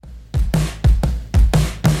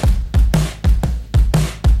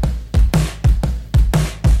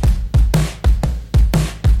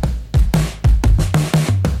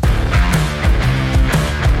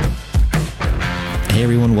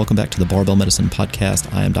Welcome back to the Barbell Medicine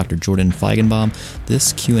Podcast. I am Dr. Jordan Feigenbaum.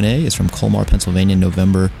 This Q&A is from Colmar, Pennsylvania,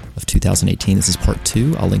 November of 2018. This is part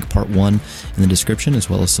 2. I'll link part 1 in the description, as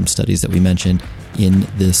well as some studies that we mentioned in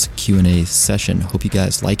this Q&A session. Hope you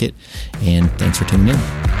guys like it, and thanks for tuning in.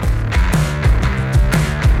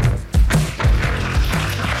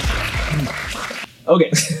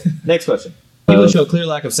 Okay, next question. People show clear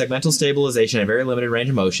lack of segmental stabilization and very limited range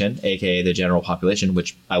of motion, aka the general population,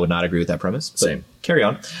 which I would not agree with that premise. Same. Carry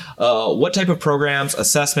on. What type of programs,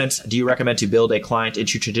 assessments do you recommend to build a client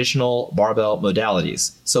into traditional barbell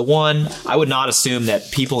modalities? So one, I would not assume that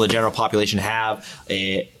people in the general population have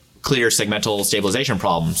a clear segmental stabilization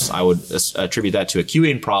problems. I would attribute that to a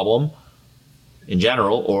cueing problem in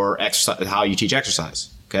general, or exercise, how you teach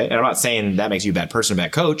exercise. Okay, and I'm not saying that makes you a bad person, a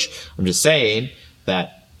bad coach. I'm just saying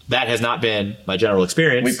that has not been my general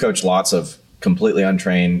experience. We've coached lots of completely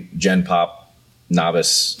untrained Gen Pop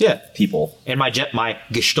novice people. And my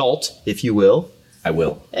gestalt, if you will. I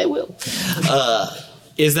will.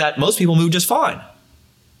 Is that most people move just fine.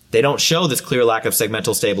 They don't show this clear lack of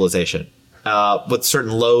segmental stabilization with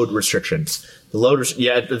certain load restrictions.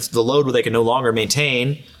 It's the load where they can no longer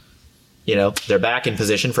maintain, their back in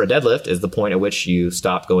position for a deadlift is the point at which you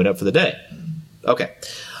stop going up for the day. Okay.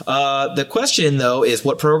 The question, though, is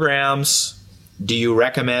what programs do you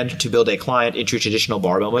recommend to build a client into traditional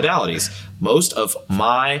barbell modalities? Most of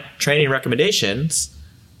my training recommendations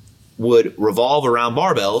would revolve around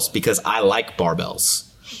barbells because I like barbells.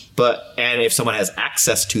 And if someone has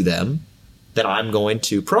access to them, then I'm going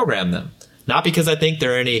to program them. Not because I think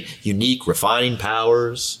there are any unique refining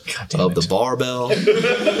powers of the barbell,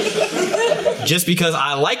 just because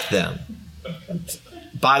I like them.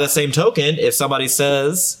 By the same token, if somebody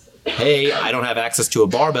says, hey, I don't have access to a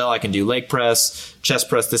barbell, I can do leg press, chest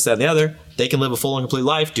press, this, that, and the other, they can live a full and complete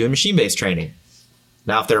life doing machine-based training.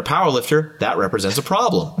 Now, if they're a power lifter, that represents a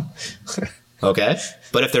problem. Okay?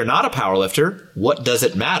 But if they're not a power lifter, what does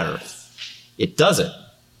it matter? It doesn't.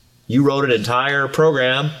 You wrote an entire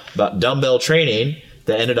program about dumbbell training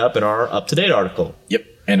that ended up in our up-to-date article. Yep.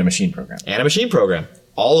 And a machine program.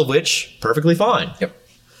 All of which, perfectly fine. Yep.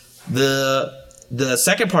 The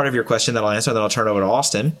second part of your question that I'll answer, and then I'll turn it over to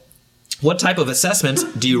Austin. What type of assessments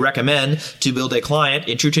do you recommend to build a client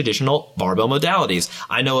into traditional barbell modalities?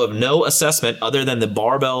 I know of no assessment other than the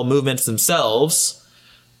barbell movements themselves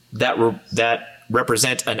that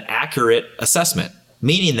represent an accurate assessment.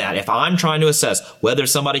 Meaning that if I'm trying to assess whether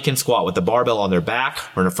somebody can squat with the barbell on their back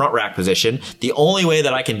or in a front rack position, the only way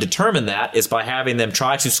that I can determine that is by having them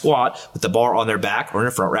try to squat with the bar on their back or in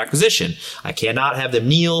a front rack position. I cannot have them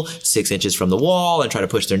kneel 6 inches from the wall and try to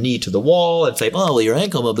push their knee to the wall and say, oh, well, your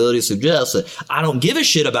ankle mobility suggests that. I don't give a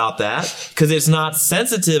shit about that because it's not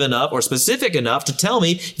sensitive enough or specific enough to tell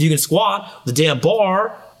me if you can squat the damn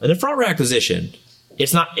bar in a front rack position.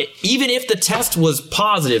 It's not, even if the test was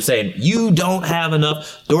positive saying you don't have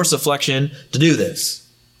enough dorsiflexion to do this.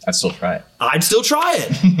 I'd still try it. I'd still try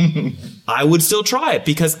it. I would still try it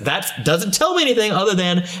because that doesn't tell me anything other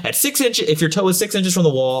than at 6 inches, if your toe is 6 inches from the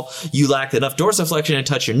wall, you lack enough dorsiflexion to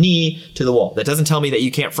touch your knee to the wall. That doesn't tell me that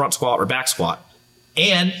you can't front squat or back squat.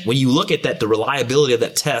 And when you look at that, the reliability of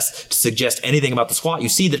that test to suggest anything about the squat, you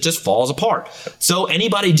see that just falls apart. So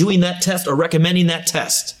anybody doing that test or recommending that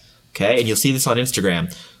test, okay, and you'll see this on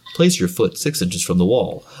Instagram. Place your foot 6 inches from the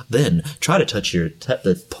wall. Then try to touch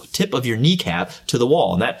the tip of your kneecap to the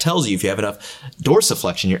wall. And that tells you if you have enough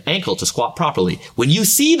dorsiflexion, your ankle, to squat properly. When you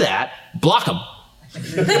see that, block them.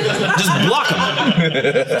 Just block them.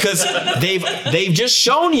 Because they've just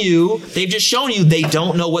shown you they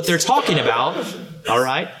don't know what they're talking about. All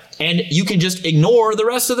right? And you can just ignore the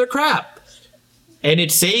rest of their crap. And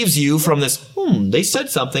it saves you from this, they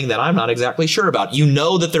said something that I'm not exactly sure about. You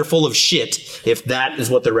know that they're full of shit if that is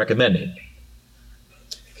what they're recommending.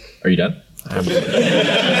 Are you done?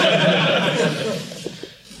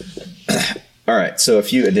 All right, so a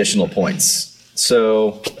few additional points.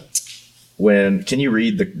 So can you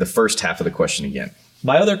read the first half of the question again?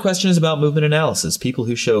 My other question is about movement analysis. People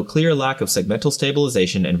who show clear lack of segmental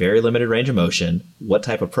stabilization and very limited range of motion, what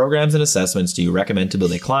type of programs and assessments do you recommend to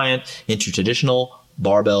build a client into traditional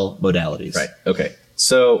barbell modalities? Right. Okay.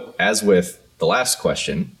 So as with the last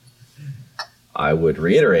question, I would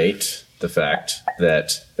reiterate the fact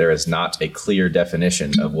that there is not a clear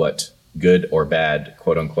definition of what good or bad,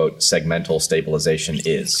 quote unquote, segmental stabilization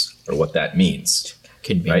is, or what that means.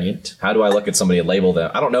 Convenient. Right? How do I look at somebody and label them?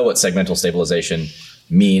 I don't know what segmental stabilization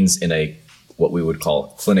means in a what we would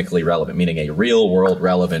call clinically relevant, meaning a real world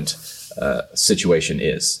relevant situation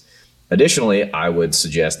is. Additionally, I would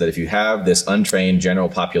suggest that if you have this untrained general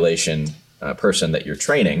population person that you're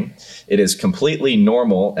training, it is completely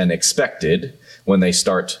normal and expected when they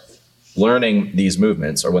start learning these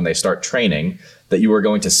movements or when they start training that you are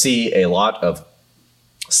going to see a lot of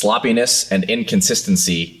sloppiness and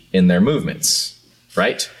inconsistency in their movements,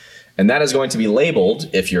 right? And that is going to be labeled,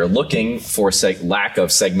 if you're looking for lack of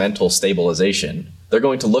segmental stabilization, they're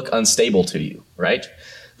going to look unstable to you, right?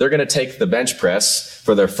 They're going to take the bench press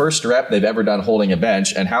for their first rep they've ever done holding a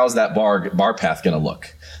bench, and how's that bar path going to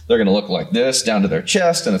look? They're going to look like this down to their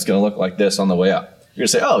chest, and it's going to look like this on the way up. You're going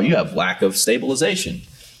to say, oh, you have lack of stabilization.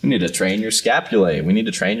 We need to train your scapulae. We need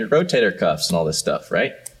to train your rotator cuffs and all this stuff,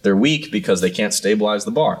 right? They're weak because they can't stabilize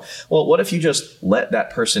the bar. Well, what if you just let that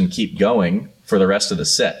person keep going for the rest of the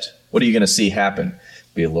set? What are you going to see happen?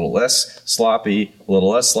 Be a little less sloppy, a little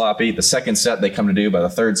less sloppy. The second set they come to do by the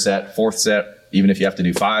third set, fourth set, even if you have to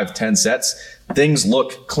do 5, 10 sets, things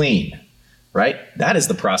look clean, right? That is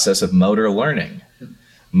the process of motor learning.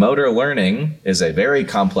 Motor learning is a very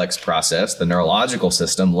complex process, the neurological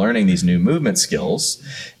system learning these new movement skills,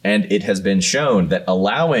 and it has been shown that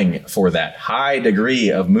allowing for that high degree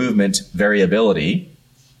of movement variability,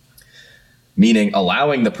 meaning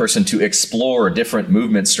allowing the person to explore different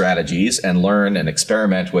movement strategies and learn and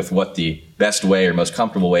experiment with what the best way or most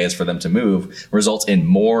comfortable way is for them to move, results in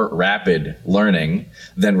more rapid learning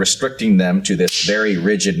than restricting them to this very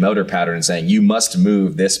rigid motor pattern and saying, you must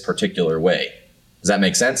move this particular way. Does that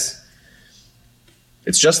make sense?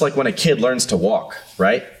 It's just like when a kid learns to walk,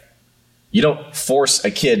 right? You don't force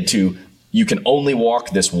a kid to, you can only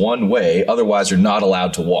walk this one way, otherwise you're not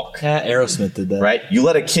allowed to walk. Yeah, Aerosmith did that. Right? You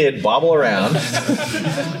let a kid bobble around,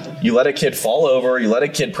 you let a kid fall over, you let a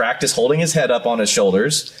kid practice holding his head up on his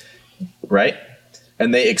shoulders, right?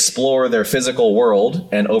 And they explore their physical world,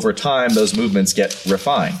 and over time those movements get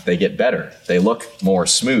refined. They get better. They look more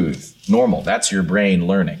smooth, normal. That's your brain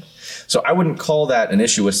learning. So I wouldn't call that an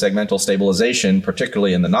issue with segmental stabilization,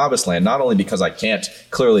 particularly in the novice land, not only because I can't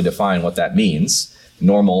clearly define what that means,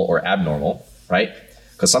 normal or abnormal, right?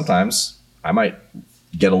 Because sometimes I might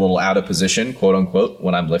get a little out of position, quote unquote,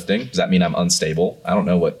 when I'm lifting. Does that mean I'm unstable? I don't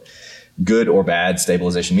know what good or bad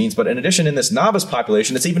stabilization means. But in addition, in this novice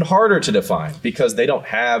population, it's even harder to define because they don't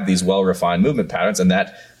have these well-refined movement patterns, and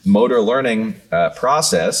that motor learning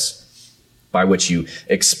process by which you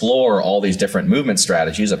explore all these different movement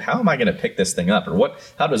strategies of how am I going to pick this thing up, or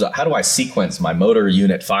how do I sequence my motor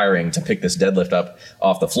unit firing to pick this deadlift up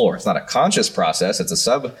off the floor. It's not a conscious process, it's a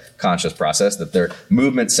subconscious process that their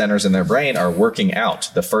movement centers in their brain are working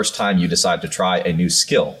out the first time you decide to try a new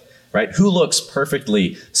skill, right? Who looks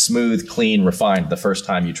perfectly smooth, clean, refined the first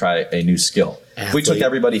time you try a new skill? If we took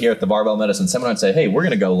everybody here at the Barbell Medicine Seminar and say, hey, we're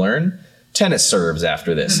going to go learn tennis serves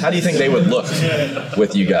after this. How do you think they would look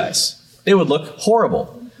with you guys? They would look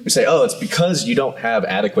horrible. We say, oh, it's because you don't have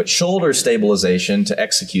adequate shoulder stabilization to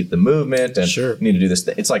execute the movement and you need to do this.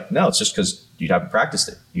 It's like, no, it's just because you haven't practiced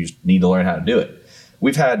it. You just need to learn how to do it.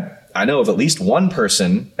 I know of at least one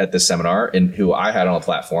person at this seminar who I had on a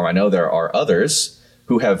platform. I know there are others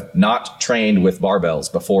who have not trained with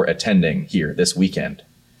barbells before attending here this weekend.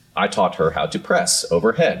 I taught her how to press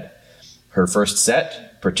overhead. Her first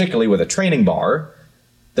set, particularly with a training bar,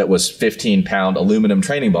 that was 15-pound aluminum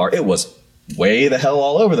training bar, it was way the hell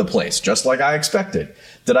all over the place, just like I expected.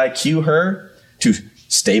 Did I cue her to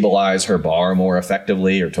stabilize her bar more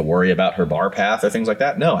effectively or to worry about her bar path or things like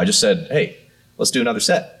that? No, I just said, hey, let's do another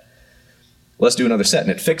set. Let's do another set.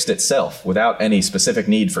 And it fixed itself without any specific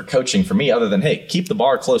need for coaching from me other than, hey, keep the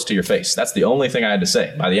bar close to your face. That's the only thing I had to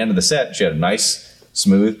say. By the end of the set, she had a nice,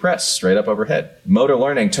 smooth press straight up overhead. Motor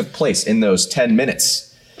learning took place in those 10 minutes.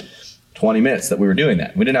 20 minutes that we were doing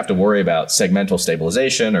that. We didn't have to worry about segmental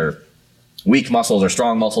stabilization or weak muscles or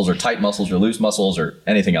strong muscles or tight muscles or loose muscles or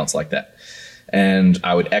anything else like that. And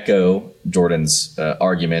I would echo Jordan's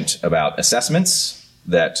argument about assessments,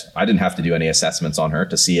 that I didn't have to do any assessments on her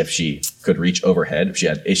to see if she could reach overhead, if she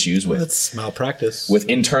had issues with that's malpractice, with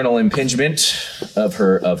internal impingement of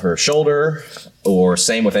her shoulder, or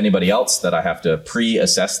same with anybody else that I have to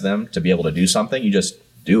pre-assess them to be able to do something. You just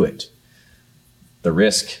do it. The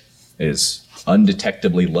risk is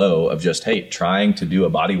undetectably low of just, hey, trying to do a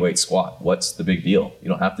body weight squat. What's the big deal? You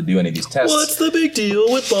don't have to do any of these tests. What's the big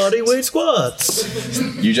deal with body weight squats?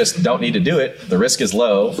 You just don't need to do it. The risk is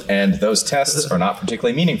low, and those tests are not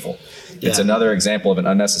particularly meaningful. Yeah. It's another example of an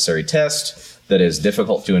unnecessary test that is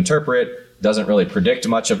difficult to interpret, doesn't really predict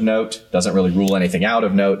much of note, doesn't really rule anything out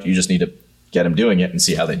of note. You just need to get them doing it and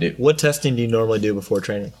see how they do. What testing do you normally do before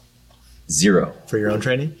training? 0. For your own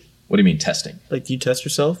training? What do you mean testing? Like, do you test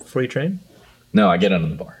yourself before you train? No, I get under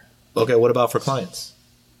the bar. Okay, what about for clients?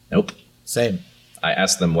 Nope. Same. I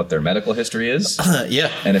ask them what their medical history is. Yeah.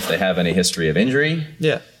 And if they have any history of injury.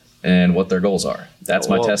 Yeah. and what their goals are. That's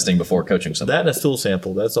my Well, testing before coaching someone. That and a stool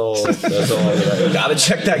sample. That's all. That's all. I Gotta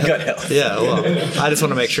check that gut health. yeah. Well, I just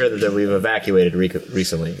want to make sure that we've evacuated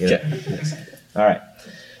recently. You know? Okay. All right.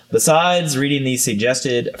 Besides reading the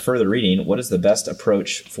suggested further reading, what is the best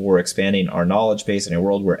approach for expanding our knowledge base in a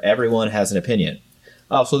world where everyone has an opinion?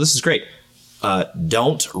 Oh, so this is great.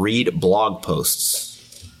 Don't read blog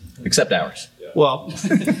posts. Except ours. Well,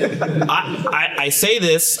 I say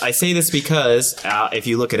this because if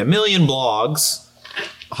you look at 1 million blogs,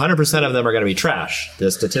 100% of them are going to be trash.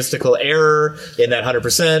 The statistical error in that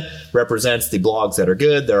 100% represents the blogs that are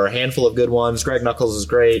good. There are a handful of good ones. Greg Nuckols is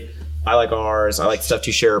great. I like ours. I like Stuff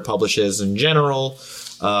to Share publishes in general.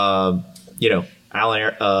 Alan,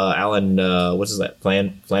 what's his name?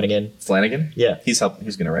 Flanagan? Flanagan? Yeah. He's going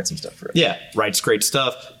to write some stuff for us. Yeah, writes great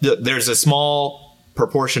stuff. There's a small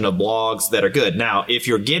proportion of blogs that are good. Now, if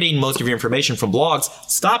you're getting most of your information from blogs,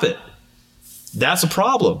 stop it. That's a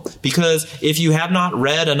problem, because if you have not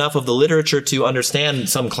read enough of the literature to understand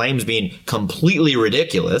some claims being completely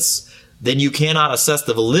ridiculous, then you cannot assess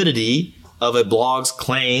the validity of a blog's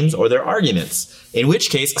claims or their arguments. In which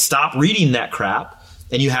case, stop reading that crap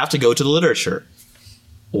and you have to go to the literature.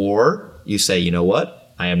 Or you say, you know what?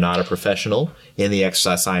 I am not a professional in the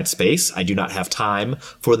exercise science space. I do not have time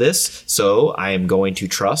for this. So I am going to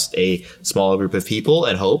trust a small group of people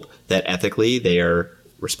and hope that ethically they are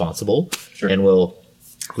responsible and will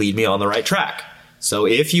lead me on the right track. So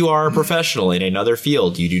if you are a professional in another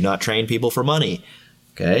field, you do not train people for money.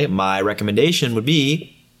 Okay. My recommendation would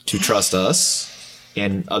be to trust us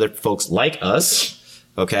and other folks like us.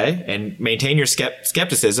 Okay, and maintain your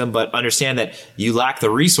skepticism, but understand that you lack the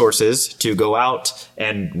resources to go out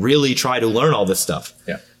and really try to learn all this stuff.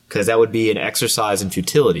 Yeah, because that would be an exercise in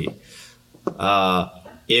futility.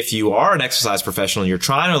 If you are an exercise professional and you're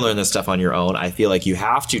trying to learn this stuff on your own, I feel like you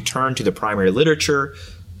have to turn to the primary literature.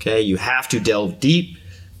 Okay, you have to delve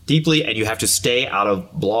deeply, and you have to stay out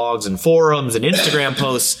of blogs and forums and Instagram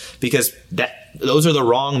posts, because those are the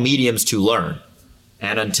wrong mediums to learn.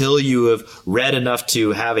 And until you have read enough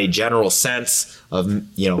to have a general sense of,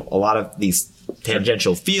 a lot of these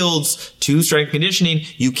tangential fields to strength conditioning,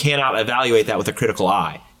 you cannot evaluate that with a critical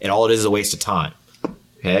eye. And all it is a waste of time.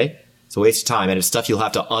 Okay? It's a waste of time, and it's stuff you'll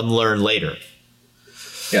have to unlearn later.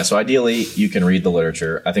 Yeah, so ideally, you can read the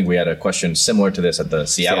literature. I think we had a question similar to this at the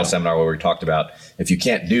Seattle seminar where we talked about if you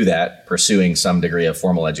can't do that, pursuing some degree of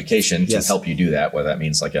formal education to help you do that, whether that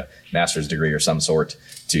means like a master's degree or some sort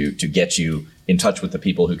to get you in touch with the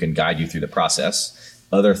people who can guide you through the process.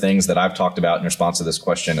 Other things that I've talked about in response to this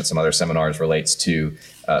question at some other seminars relates to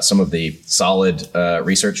some of the solid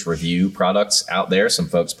research review products out there. Some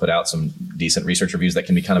folks put out some decent research reviews that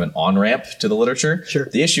can be kind of an on-ramp to the literature. Sure.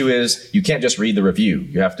 The issue is you can't just read the review.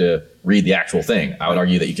 You have to read the actual thing. I would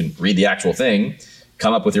argue that you can read the actual thing,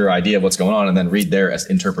 come up with your idea of what's going on, and then read their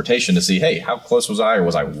interpretation to see, hey, how close was I, or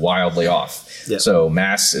was I wildly off? Yeah. So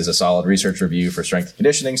Mass is a solid research review for strength and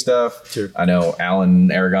conditioning stuff. Sure. I know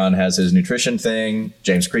Alan Aragon has his nutrition thing.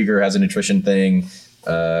 James Krieger has a nutrition thing.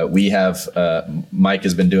 Mike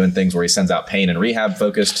has been doing things where he sends out pain and rehab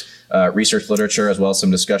focused research literature, as well as some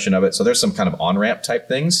discussion of it. So there's some kind of on-ramp type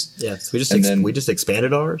things. Yeah, so we just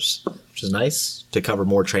expanded ours, which is nice, to cover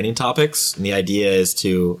more training topics. And the idea is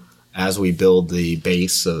to, as we build the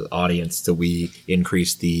base of audience, that we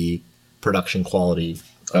increase the production quality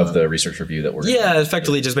of the research review that we're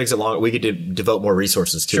effectively just makes it longer. We could devote more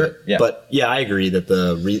resources to it. Yeah. But yeah, I agree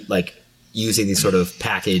that using these sort of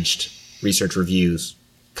packaged research reviews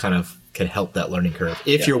kind of can help that learning curve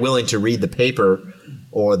if you're willing to read the paper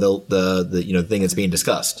or the thing that's being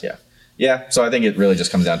discussed. Yeah. So I think it really just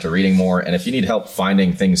comes down to reading more. And if you need help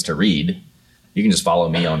finding things to read, you can just follow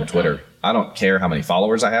me on Twitter. I don't care how many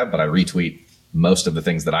followers I have, but I retweet most of the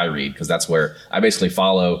things that I read, because that's where I basically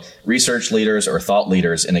follow research leaders or thought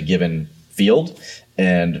leaders in a given field,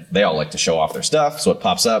 and they all like to show off their stuff. So it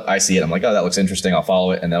pops up, I see it, I'm like, oh, that looks interesting, I'll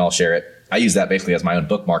follow it, and then I'll share it. I use that basically as my own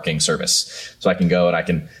bookmarking service. So I can go and I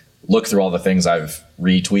can look through all the things I've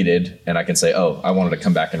retweeted, and I can say, oh, I wanted to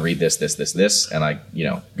come back and read this, and I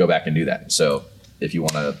go back and do that. So if you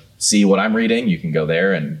want to see what I'm reading, you can go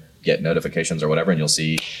there and get notifications or whatever, and you'll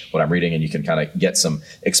see what I'm reading, and you can kind of get some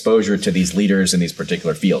exposure to these leaders in these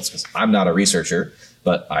particular fields. Because I'm not a researcher,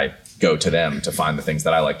 but I go to them to find the things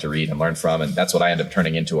that I like to read and learn from, and that's what I end up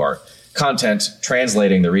turning into our content,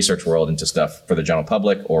 translating the research world into stuff for the general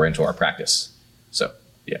public or into our practice. So,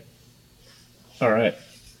 yeah. All right.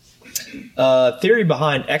 Theory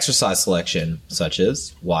behind exercise selection, such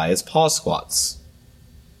as why is pause squats?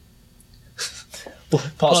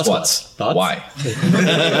 Pause squats. Thoughts? Why?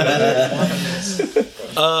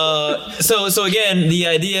 So again, the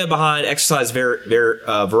idea behind exercise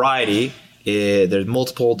variety is there's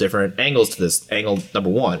multiple different angles to this. Angle number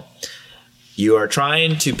one, you are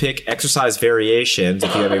trying to pick exercise variations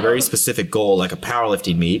if you have a very specific goal, like a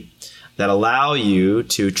powerlifting meet, that allow you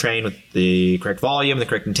to train with the correct volume, the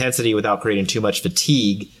correct intensity without creating too much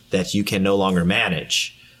fatigue that you can no longer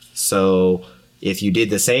manage. So if you did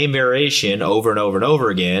the same variation over and over and over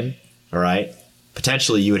again, all right,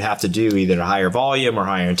 potentially you would have to do either a higher volume or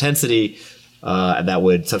higher intensity, and that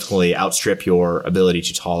would subsequently outstrip your ability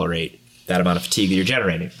to tolerate that amount of fatigue that you're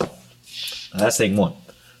generating. That's thing one.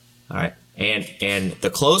 All right. And the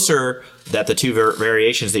closer that the two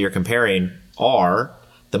variations that you're comparing are,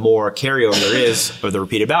 the more carryover there is of the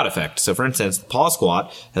repeated bout effect. So for instance, the pause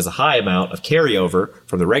squat has a high amount of carryover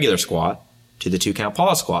from the regular squat to the 2-count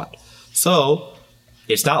pause squat. So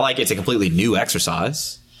it's not like it's a completely new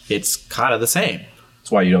exercise. It's kind of the same.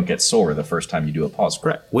 That's why you don't get sore the first time you do a pause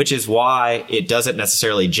squat. Correct. Which is why it doesn't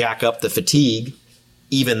necessarily jack up the fatigue,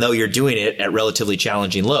 even though you're doing it at relatively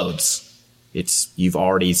challenging loads. You've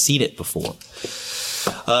already seen it before.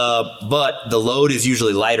 But the load is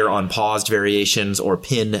usually lighter on paused variations or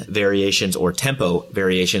pin variations or tempo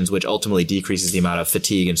variations, which ultimately decreases the amount of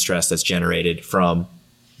fatigue and stress that's generated from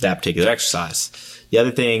that particular exercise. The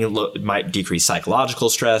other thing might decrease psychological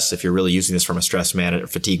stress if you're really using this from a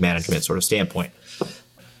fatigue management sort of standpoint.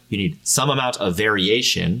 You need some amount of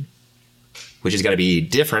variation, which is going to be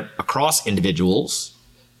different across individuals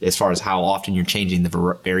as far as how often you're changing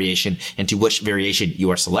the variation and to which variation you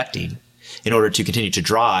are selecting in order to continue to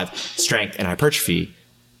drive strength and hypertrophy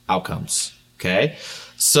outcomes. Okay?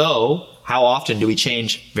 So how often do we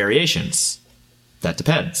change variations? That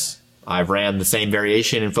depends. I've ran the same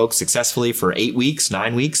variation in folks successfully for 8 weeks,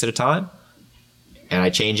 9 weeks at a time. And I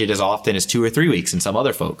change it as often as 2 or 3 weeks in some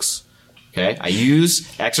other folks. Okay? I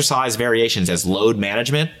use exercise variations as load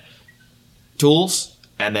management tools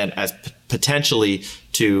and then as potentially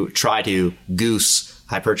to try to goose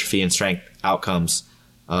hypertrophy and strength outcomes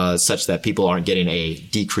such that people aren't getting a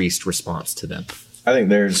decreased response to them. I think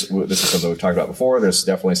this is something we've talked about before. There's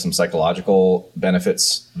definitely some psychological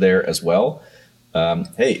benefits there as well.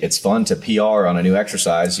 Hey, it's fun to PR on a new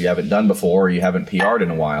exercise you haven't done before or you haven't PR'd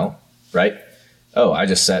in a while, right? Oh, I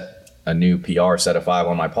just set a new PR set of 5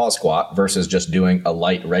 on my pause squat versus just doing a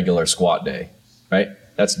light regular squat day, right?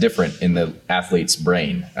 That's different in the athlete's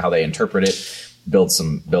brain, how they interpret it, build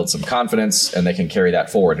some confidence, and they can carry that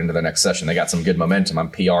forward into the next session. They got some good momentum.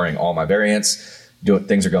 I'm PRing all my variants.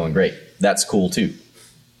 Things are going great. That's cool too.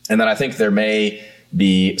 And then I think there may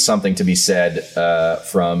be something to be said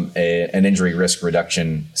from an injury risk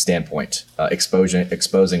reduction standpoint,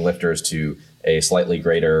 exposing lifters to a slightly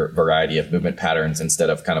greater variety of movement patterns instead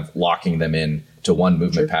of kind of locking them in to one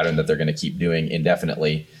movement pattern that they're going to keep doing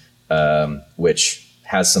indefinitely, which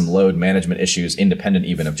has some load management issues independent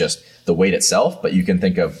even of just the weight itself. But you can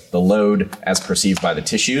think of the load as perceived by the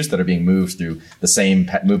tissues that are being moved through the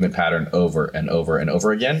same movement pattern over and over and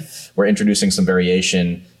over again. We're introducing some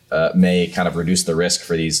variation may kind of reduce the risk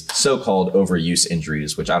for these so-called overuse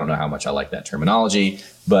injuries, which I don't know how much I like that terminology,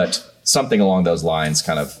 but something along those lines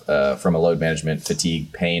kind of from a load management,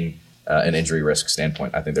 fatigue, pain, and injury risk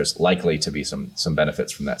standpoint. I think there's likely to be some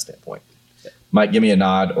benefits from that standpoint. Mike, give me a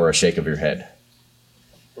nod or a shake of your head.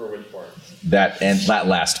 For which part? That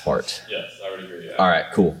last part. Yes, I would agree. Yeah. All right,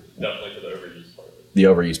 cool. Definitely for the overuse part of it. The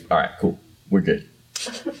overuse. All right, cool. We're good.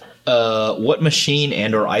 What machine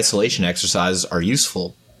and or isolation exercises are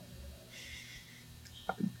useful?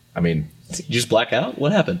 I mean, did you just black out?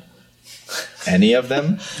 What happened? Any of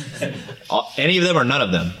them? Any of them or none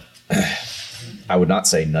of them? I would not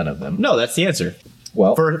say none of them. No, that's the answer.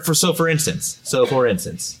 Well, for instance,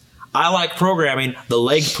 I like programming the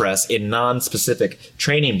leg press in non-specific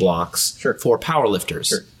training blocks for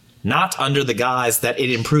powerlifters, not under the guise that it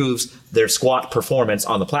improves their squat performance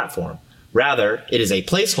on the platform. Rather, it is a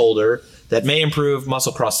placeholder that may improve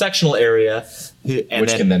muscle cross-sectional area.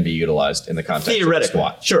 Which can then be utilized in the context of the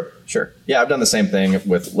squat. Sure. Yeah, I've done the same thing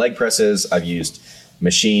with leg presses. I've used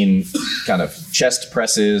machine kind of chest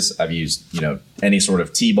presses. I've used, any sort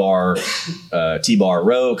of T-bar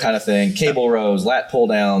row kind of thing, cable rows, lat pull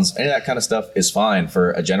downs, any of that kind of stuff is fine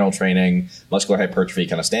for a general training, muscular hypertrophy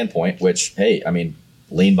kind of standpoint, which, hey, I mean,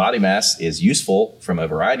 lean body mass is useful from a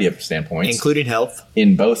variety of standpoints. Including health.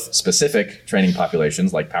 In both specific training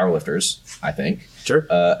populations like powerlifters, I think.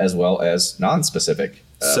 Sure. As well as non-specific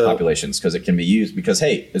populations, because it can be used because,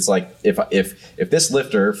 hey, it's like if this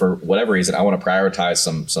lifter, for whatever reason, I want to prioritize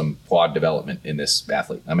some quad development in this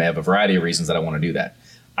athlete. I may have a variety of reasons that I want to do that.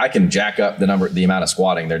 I can jack up the amount of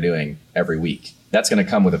squatting they're doing every week. That's going to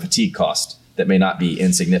come with a fatigue cost that may not be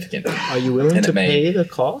insignificant. Are you willing And to it may- pay the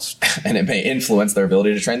cost? And it may influence their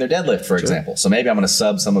ability to train their deadlift, for example. So maybe I'm going to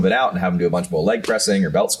sub some of it out and have them do a bunch more leg pressing or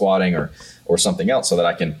belt squatting or something else so that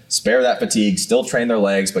I can spare that fatigue, still train their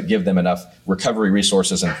legs, but give them enough recovery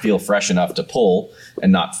resources and feel fresh enough to pull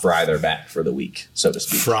and not fry their back for the week, so to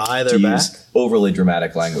speak. Fry their To back? use overly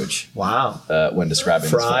dramatic language Wow. when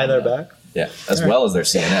describing this Fry their phenomenon. back? Yeah, as well as their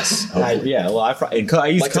CNS. hopefully. I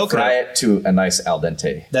use Like to fry coconut. it to a nice al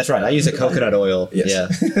dente. That's right. I use a coconut oil. Yes.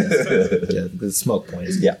 Yeah. The smoke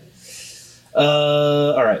points. Yeah.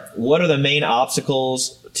 All right. What are the main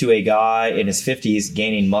obstacles to a guy in his 50s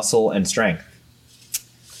gaining muscle and strength?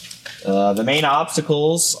 The main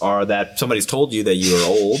obstacles are that somebody's told you that you are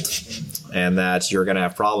old and that you're going to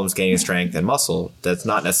have problems gaining strength and muscle. That's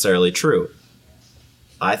not necessarily true.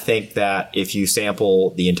 I think that if you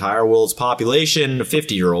sample the entire world's population of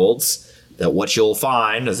 50-year-olds, that what you'll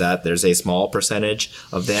find is that there's a small percentage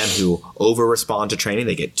of them who over-respond to training.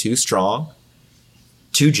 They get too strong,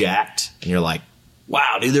 too jacked, and you're like,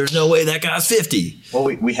 wow, dude, there's no way that guy's 50. Well,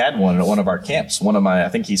 we had one at one of our camps. One of my, I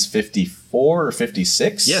think he's 54 or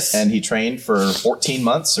 56. Yes. And he trained for 14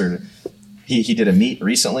 months or he did a meet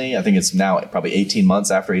recently. I think it's now probably 18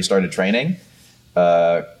 months after he started training.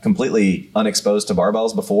 Completely unexposed to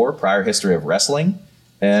barbells before, prior history of wrestling.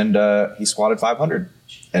 And he squatted 500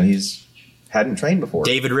 and he's hadn't trained before.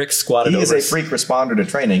 David Ricks squatted He over. is a freak responder to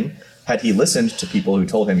training. Had he listened to people who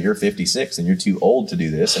told him you're 56 and you're too old to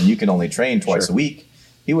do this and you can only train twice a week,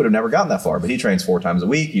 he would have never gotten that far. But he trains 4 times a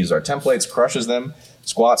week, uses our templates, crushes them,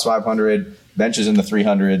 squats 500, benches in the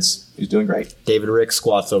 300s. He's doing great. David Ricks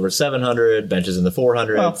squats over 700, benches in the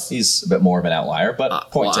 400s. Well, he's a bit more of an outlier,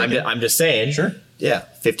 but point taken. I'm just saying. Sure. Yeah,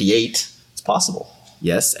 58. It's possible.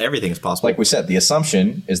 Yes, everything's possible. Like we said, the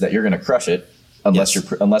assumption is that you're going to crush it unless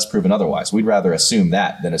Yes. unless proven otherwise. We'd rather assume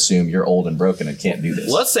that than assume you're old and broken and can't do this.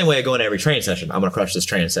 Well, that's the same way I go into every training session. I'm going to crush this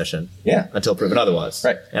training session. Yeah. Until proven otherwise.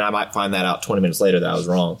 Right. And I might find that out 20 minutes later that I was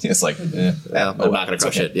wrong. It's like, I'm not going to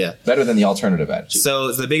crush it. Yeah. Better than the alternative attitude.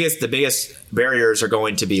 So the biggest barriers are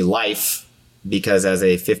going to be life, because as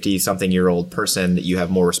a 50-something-year-old person, you have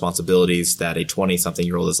more responsibilities that a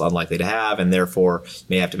 20-something-year-old is unlikely to have, and therefore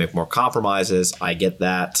may have to make more compromises. I get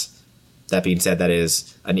that. That being said, that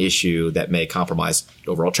is an issue that may compromise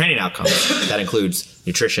overall training outcomes. That includes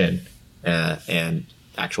nutrition and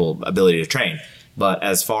actual ability to train. But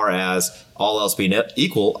as far as all else being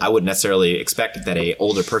equal, I wouldn't necessarily expect that a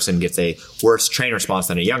older person gets a worse training response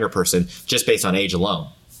than a younger person just based on age alone.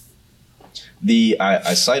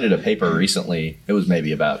 I cited a paper recently. It was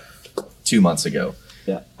maybe about 2 months ago.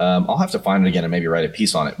 Yeah. I'll have to find it again and maybe write a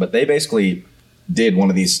piece on it. But they basically did one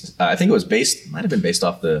of these. I think it was might have been based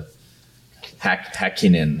off the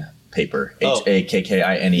Hakkinen paper. Oh.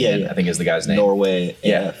 Hakkinen, Yeah. I think is the guy's name. Norway.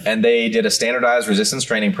 Yeah. And they did a standardized resistance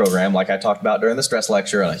training program, like I talked about during the stress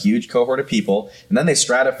lecture, on a huge cohort of people. And then they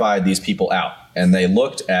stratified these people out. And they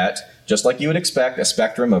looked at, just like you would expect, a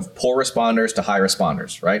spectrum of poor responders to high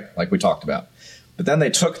responders, right? Like we talked about. But then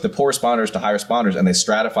they took the poor responders to high responders and they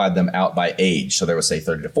stratified them out by age. So there was, say,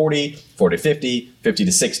 30 to 40, 40 to 50, 50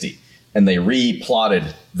 to 60. And they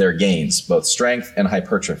re-plotted their gains, both strength and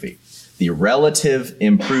hypertrophy. The relative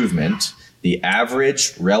improvement, the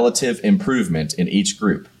average relative improvement in each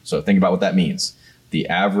group. So think about what that means. The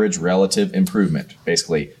average relative improvement,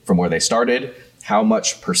 basically from where they started, how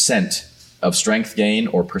much percent of strength gain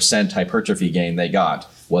or percent hypertrophy gain they got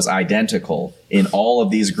was identical in all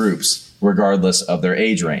of these groups, regardless of their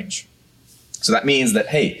age range. So that means that,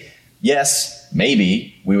 hey, yes,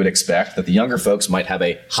 maybe we would expect that the younger folks might have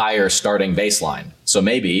a higher starting baseline. So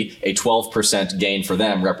maybe a 12% gain for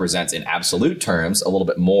them represents, in absolute terms, a little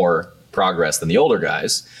bit more progress than the older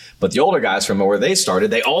guys. But the older guys, from where they started,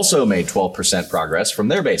 they also made 12% progress from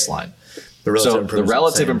their baseline. The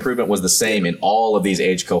relative improvement was the same in all of these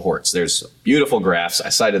age cohorts. There's beautiful graphs. I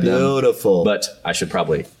cited them. Beautiful. But I should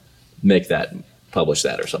probably publish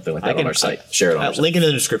that or something like that on our site. Share it on our site. Link in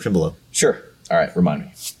the description below. Sure. All right. Remind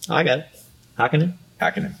me. I got it. Hakkinen?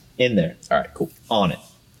 Hakkinen. In there. All right. Cool. On it.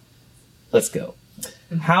 Let's go.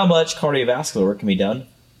 How much cardiovascular work can be done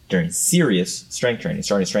during serious strength training?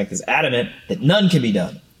 Starting Strength is adamant that none can be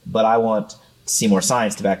done, but I want to see more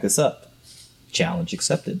science to back this up. Challenge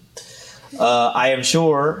accepted. I am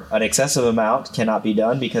sure an excessive amount cannot be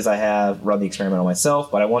done because I have run the experiment on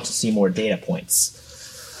myself, but I want to see more data points.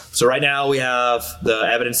 So right now we have the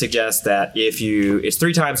evidence suggests that it's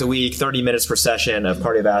 3 times a week, 30 minutes per session of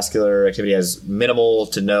cardiovascular activity has minimal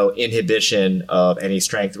to no inhibition of any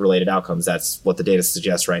strength-related outcomes. That's what the data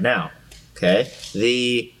suggests right now. Okay,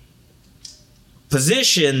 the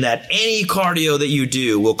position that any cardio that you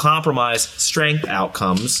do will compromise strength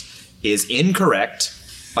outcomes is incorrect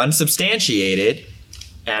unsubstantiated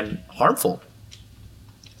and harmful.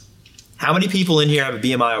 How many people in here have a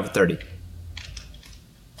BMI over 30?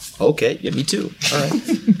 Okay, yeah, me too. All right.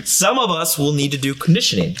 Some of us will need to do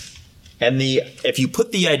conditioning. And if you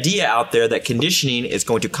put the idea out there that conditioning is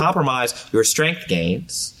going to compromise your strength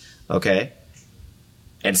gains, okay,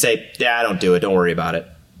 and say, yeah, don't do it, don't worry about it,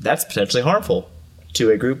 that's potentially harmful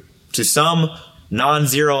to a group, to some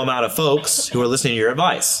non-zero amount of folks who are listening to your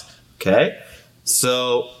advice, okay?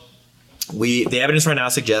 So the evidence right now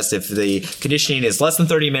suggests if the conditioning is less than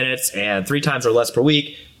 30 minutes and 3 times or less per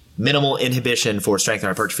week, minimal inhibition for strength and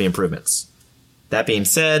hypertrophy improvements. That being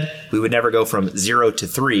said, we would never go from 0 to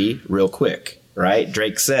 3 real quick, right?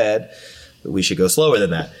 Drake said we should go slower than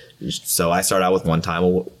that. So I start out with one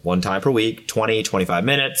time per week, 20, 25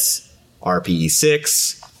 minutes, RPE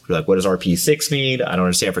 6. You're like, what does RPE 6 mean? I don't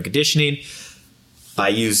understand for conditioning. I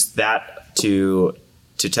use that to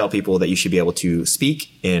tell people that you should be able to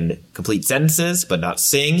speak in complete sentences, but not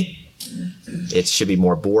sing. It should be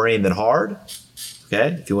more boring than hard.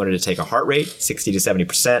 Okay, if you wanted to take a heart rate, 60 to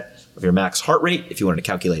 70% of your max heart rate, if you wanted to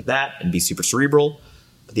calculate that and be super cerebral.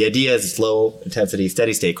 But the idea is it's low intensity,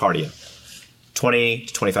 steady state cardio. 20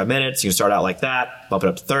 to 25 minutes, you can start out like that, bump it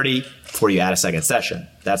up to 30 before you add a second session.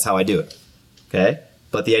 That's how I do it. Okay?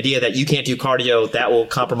 But the idea that you can't do cardio, that will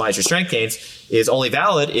compromise your strength gains, is only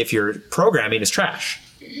valid if your programming is trash.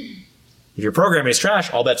 If your programming is trash,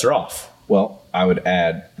 all bets are off. Well, I would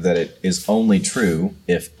add that it is only true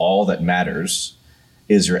if all that matters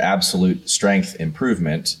is your absolute strength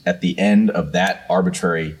improvement at the end of that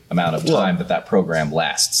arbitrary amount of time that program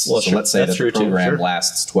lasts. Well, so sure, let's say that the program sure.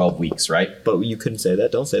 lasts 12 weeks, right? But you couldn't say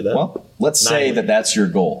that. Don't say that. Well, let's say that that's your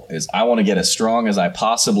goal, is I want to get as strong as I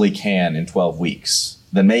possibly can in 12 weeks.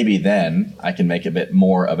 Then maybe then I can make a bit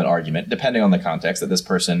more of an argument, depending on the context, that this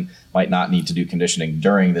person might not need to do conditioning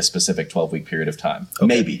during this specific 12-week period of time. Okay.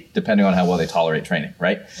 Maybe, depending on how well they tolerate training,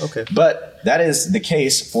 right? Okay. But that is the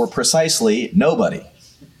case for precisely nobody.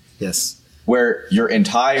 Yes. Where your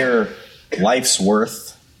entire life's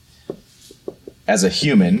worth as a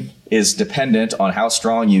human is dependent on how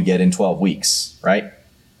strong you get in 12 weeks, right?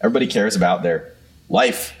 Everybody cares about their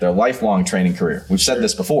lifelong training career. We've said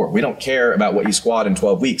this before. We don't care about what you squat in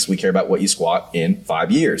 12 weeks. We care about what you squat in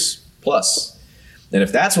 5 years plus. And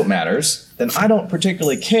if that's what matters, then I don't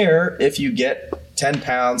particularly care if you get 10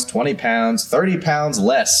 pounds, 20 pounds, 30 pounds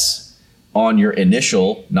less on your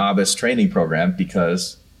initial novice training program,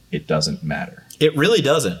 because it doesn't matter. It really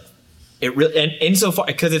doesn't. It really, and insofar,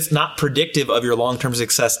 because it's not predictive of your long-term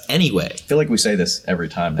success anyway. I feel like we say this every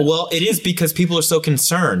time now. Well, it is because people are so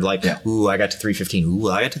concerned. Like, Yeah. ooh, I got to 315. Ooh,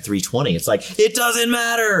 I got to 320. It's like, it doesn't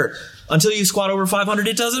matter. Until you squat over 500,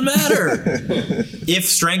 it doesn't matter. If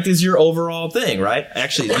strength is your overall thing, right?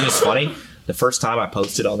 Actually, you know what's funny? The first time I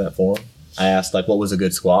posted on that forum, I asked, like, what was a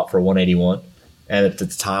good squat for 181? And at the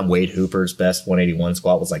time, Wade Hooper's best 181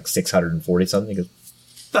 squat was like 640 something. He goes,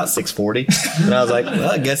 about 640. And I was like, well,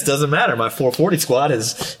 I guess it doesn't matter. My 440 squat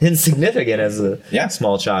is insignificant as a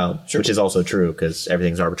small child, which is also true because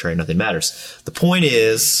everything's arbitrary, nothing matters. The point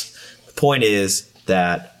is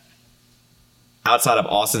that outside of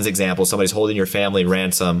Austin's example, somebody's holding your family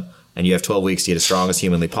ransom and you have 12 weeks to get as strong as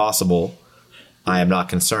humanly possible. I am not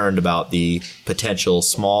concerned about the potential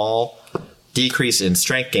small decrease in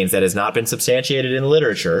strength gains that has not been substantiated in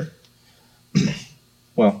literature.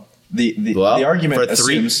 Well, the argument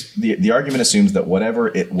assumes the argument assumes that whatever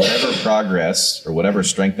progress or whatever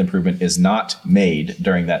strength improvement is not made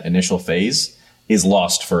during that initial phase is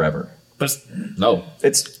lost forever. But no,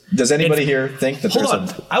 does anybody here think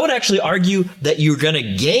that I would actually argue that you're going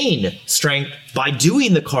to gain strength by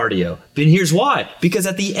doing the cardio. And here's why. Because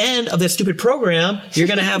at the end of that stupid program, you're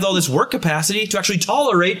going to have all this work capacity to actually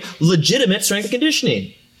tolerate legitimate strength and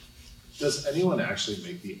conditioning. Does anyone actually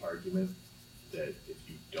make the argument that if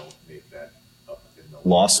you don't make that up in the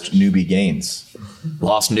lost newbie gains?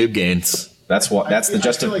 Lost noob gains. That's the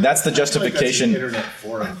justification. Internet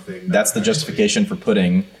forum thing. That's the justification for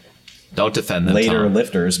putting Don't defend them, later Tom.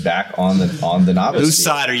 lifters back on the novice. Whose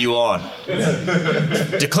side are you on?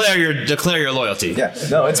 Declare your loyalty. Yeah,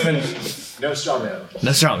 no, it's been No straw man.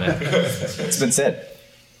 No strong man. it's been said.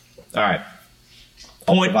 All right.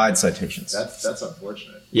 I'll provide citations. That's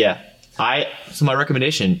unfortunate. Yeah. So my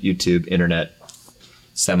recommendation, YouTube, internet,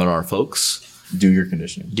 seminar folks, Do your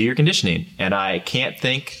conditioning. do your conditioning. And I can't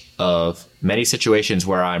think of many situations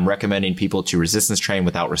where I'm recommending people to resistance train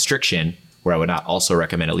without restriction, where I would not also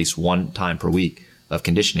recommend at least one time per week of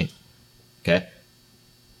conditioning. Okay?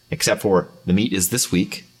 Except for the meet is this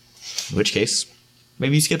week, in which case,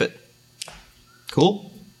 maybe you skip it.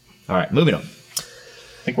 Cool? All right, moving on.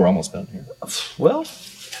 I think we're almost done here. Well,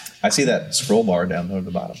 I see that scroll bar down there at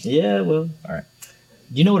the bottom. Yeah, well, All right.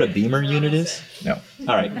 do you know what a beamer unit is? No.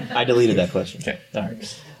 All right, I deleted that question. Okay. All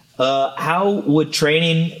right. How would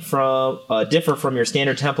training differ from your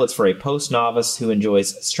standard templates for a post-novice who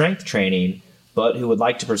enjoys strength training but who would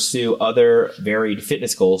like to pursue other varied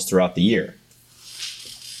fitness goals throughout the year?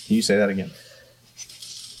 Can you say that again?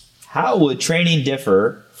 How would training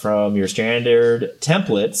differ from your standard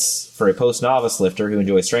templates for a post-novice lifter who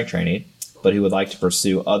enjoys strength training but who would like to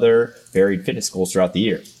pursue other varied fitness goals throughout the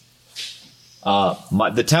year?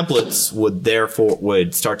 The templates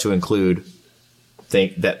would start to include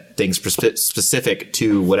things specific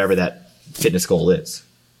to whatever that fitness goal is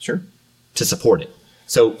Sure. to support it.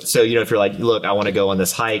 So if you're like, look, I want to go on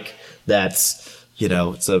this hike that's,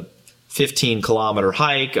 it's a 15-kilometer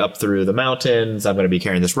hike up through the mountains. I'm going to be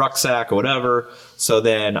carrying this rucksack or whatever. So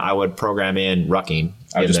then I would program in rucking.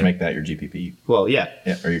 I would just make that your GPP. Well, yeah.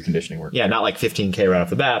 Or your conditioning work. Yeah, not like 15K right off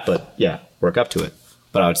the bat, but yeah, work up to it.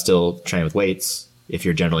 But I would still train with weights if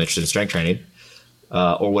you're generally interested in strength training.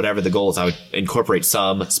 Or whatever the goal is, I would incorporate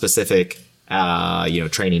some specific,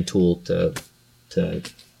 training tool to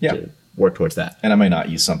work towards that. And I might not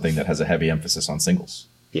use something that has a heavy emphasis on singles.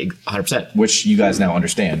 Yeah, 100%. Which you guys now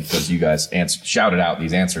understand because you guys shouted out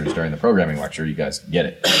these answers during the programming lecture. You guys get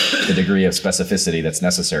it. The degree of specificity that's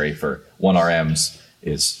necessary for 1RMs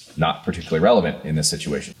is not particularly relevant in this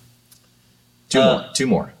situation. Two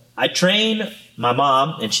more. I train my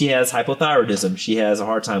mom, and she has hypothyroidism. She has a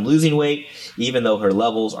hard time losing weight, even though her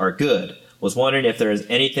levels are good. Was wondering if there is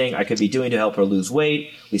anything I could be doing to help her lose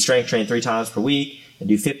weight. We strength train 3 times per week and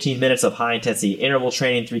do 15 minutes of high-intensity interval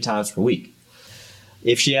training 3 times per week.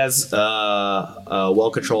 If she has a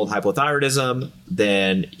well-controlled hypothyroidism,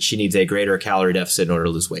 then she needs a greater calorie deficit in order to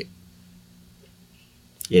lose weight.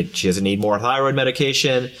 She doesn't need more thyroid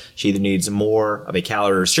medication. She either needs more of a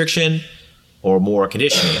calorie restriction or more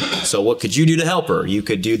conditioning. So what could you do to help her? You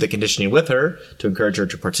could do the conditioning with her to encourage her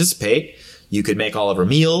to participate. You could make all of her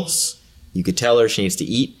meals. You could tell her she needs to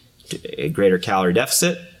eat a greater calorie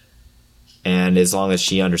deficit. And as long as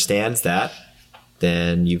she understands that,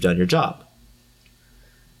 then you've done your job.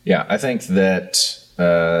 Yeah, I think that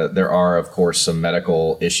there are, of course, some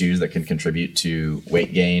medical issues that can contribute to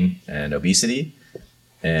weight gain and obesity.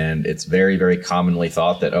 And it's very, very commonly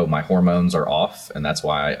thought that, my hormones are off, and that's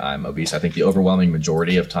why I'm obese. I think the overwhelming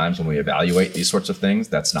majority of times when we evaluate these sorts of things,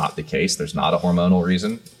 that's not the case. There's not a hormonal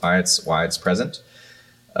reason why it's present.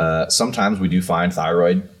 Sometimes we do find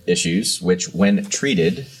thyroid issues, which when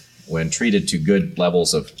treated to good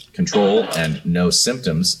levels of control and no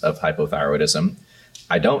symptoms of hypothyroidism,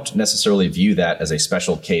 I don't necessarily view that as a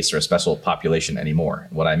special case or a special population anymore.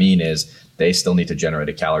 What I mean is they still need to generate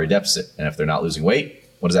a calorie deficit. And if they're not losing weight,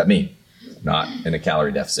 what does that mean? Not in a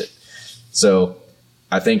calorie deficit. So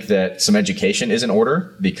I think that some education is in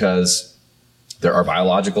order because there are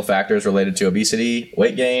biological factors related to obesity,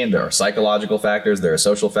 weight gain. There are psychological factors. There are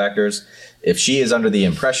social factors. If she is under the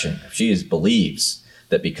impression, if she believes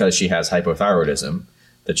that because she has hypothyroidism,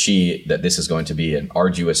 that this is going to be an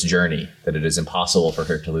arduous journey, that it is impossible for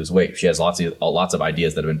her to lose weight. She has lots of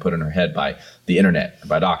ideas that have been put in her head by the internet,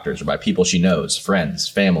 by doctors, or by people she knows, friends,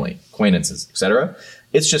 family, acquaintances, etc.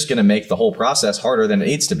 It's just going to make the whole process harder than it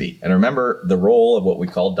needs to be. And remember the role of what we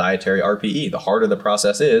call dietary RPE. The harder the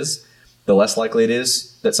process is, the less likely it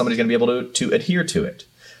is that somebody's going to be able to adhere to it.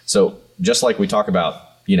 So just like we talk about,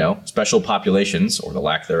 special populations or the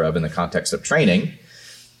lack thereof in the context of training,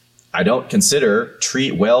 I don't consider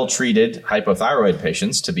well-treated hypothyroid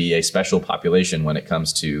patients to be a special population when it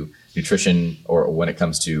comes to nutrition or when it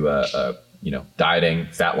comes to dieting,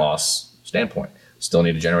 fat loss standpoint. Still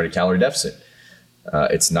need to generate a calorie deficit.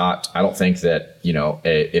 It's not. I don't think that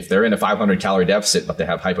if they're in a 500 calorie deficit but they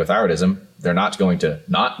have hypothyroidism, they're not going to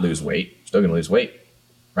not lose weight. Still going to lose weight,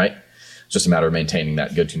 right? It's just a matter of maintaining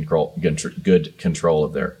that good control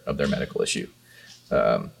of their medical issue.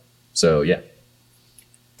 So yeah.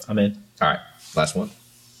 I'm in. All right, last one.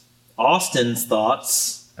 Austin's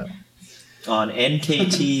thoughts on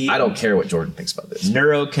NKT. I don't care what Jordan thinks about this.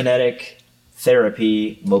 Neurokinetic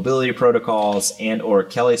therapy, mobility protocols, and or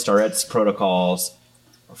Kelly Starrett's protocols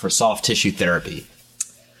for soft tissue therapy.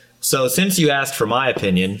 So since you asked for my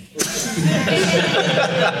opinion,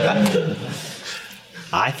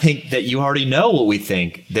 I think that you already know what we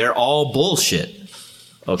think. They're all bullshit.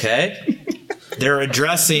 Okay? They're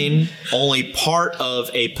addressing only part of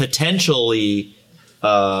a potentially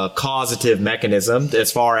causative mechanism as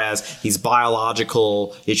far as these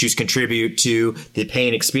biological issues contribute to the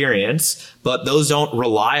pain experience, but those don't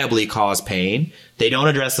reliably cause pain. They don't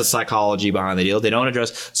address the psychology behind the deal. They don't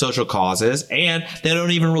address social causes, and they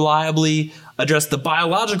don't even reliably address the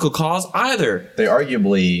biological cause either. They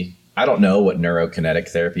arguably I don't know what neurokinetic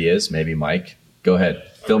therapy is. Maybe Mike, go ahead,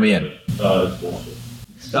 fill me in. It's bullshit.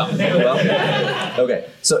 Oh, well, okay.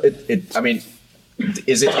 So I mean,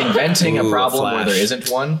 is it inventing a Ooh, a problem where flash. there isn't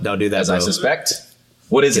one? Don't do that, as I bro. suspect.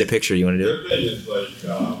 What is Get a it? picture. You want to do The it? thing is like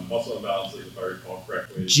muscle imbalances, if I recall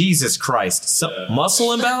correctly. Jesus Christ. Yeah. Muscle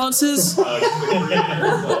imbalances? I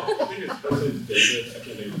think it's David. I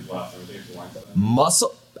can't think of his last name. I think it's Weinstein.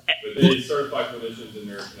 Muscle. But they certify clinicians in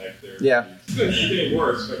neurokinetic therapy. Yeah. It's getting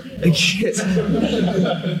worse. But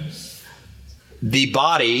The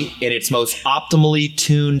body, in its most optimally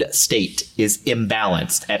tuned state, is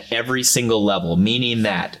imbalanced at every single level, meaning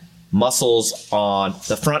that muscles on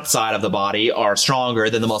the front side of the body are stronger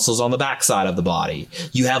than the muscles on the back side of the body.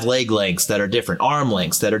 You have leg lengths that are different, arm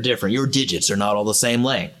lengths that are different. Your digits are not all the same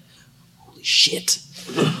length. Holy shit.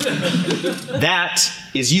 That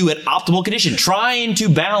is you at optimal condition. Trying to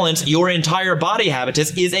balance your entire body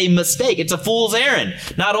habitus is a mistake. It's a fool's errand.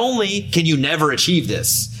 Not only can you never achieve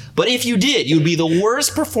this, but if you did, you'd be the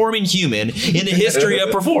worst performing human in the history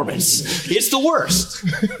of performance. It's the worst.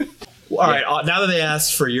 All right, now that they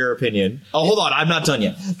asked for your opinion. Oh, hold on, I'm not done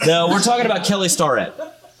yet. No, we're talking about Kelly Starrett.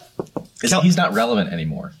 He's not relevant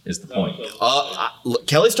anymore, is the point. Look,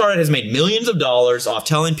 Kelly Starrett has made millions of dollars off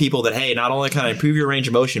telling people that, hey, not only can I improve your range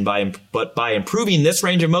of motion, but by improving this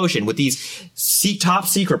range of motion with these top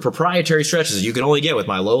secret proprietary stretches you can only get with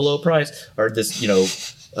my low price, or this,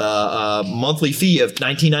 monthly fee of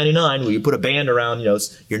 $19.99, where you put a band around,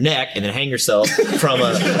 your neck and then hang yourself from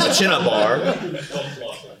a chin-up bar.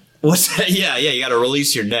 What's that? Yeah, you got to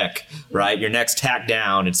release your neck, right? Your neck's tacked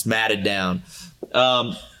down, it's matted down.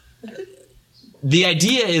 The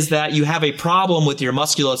idea is that you have a problem with your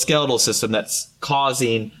musculoskeletal system that's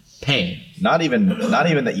causing pain. Not even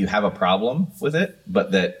that you have a problem with it,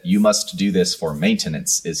 but that you must do this for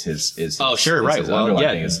maintenance is Oh, sure, is right. his Well, underlying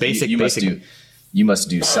yeah, thing is basic- you must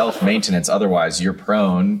do self-maintenance, otherwise you're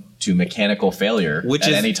prone to mechanical failure at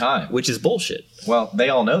any time. Which is bullshit. Well, they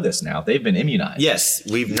all know this now. They've been immunized. Yes,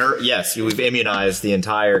 we've immunized the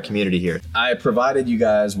entire community here. I provided you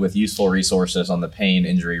guys with useful resources on the pain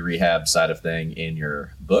injury rehab side of thing in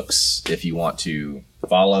your books. If you want to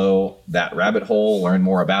follow that rabbit hole, learn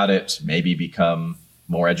more about it, maybe become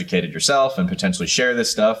more educated yourself and potentially share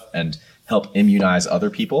this stuff and help immunize other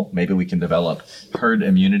people. Maybe we can develop herd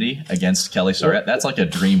immunity against Kelly Starrett. That's like a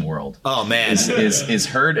dream world. Oh man. Is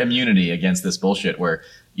herd immunity against this bullshit where,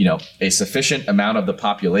 a sufficient amount of the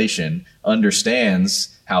population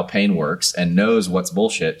understands how pain works and knows what's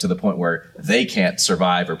bullshit to the point where they can't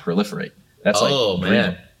survive or proliferate. That's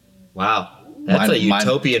man. Wow. That's a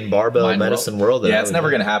utopian barbell medicine world. Yeah, it's never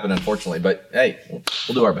going to happen, unfortunately. But hey,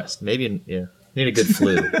 we'll do our best. Maybe, yeah. Need a good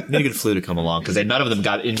flu. Need a good flu to come along because none of them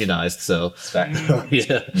got immunized. So, It's fact.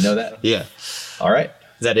 yeah. You know that? Yeah. All right.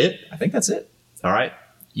 Is that it? I think that's it. All right.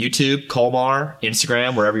 YouTube, Colmar,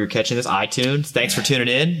 Instagram, wherever you're catching this, iTunes. Thanks for tuning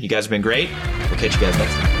in. You guys have been great. We'll catch you guys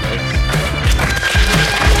next time. Thanks.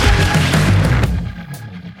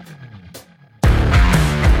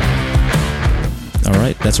 All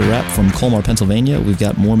right, that's a wrap from Colmar, Pennsylvania. We've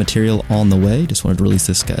got more material on the way. Just wanted to release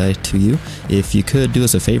this guy to you. If you could do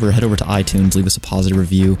us a favor, head over to iTunes, leave us a positive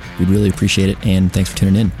review. We'd really appreciate it. And thanks for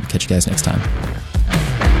tuning in. We'll catch you guys next time.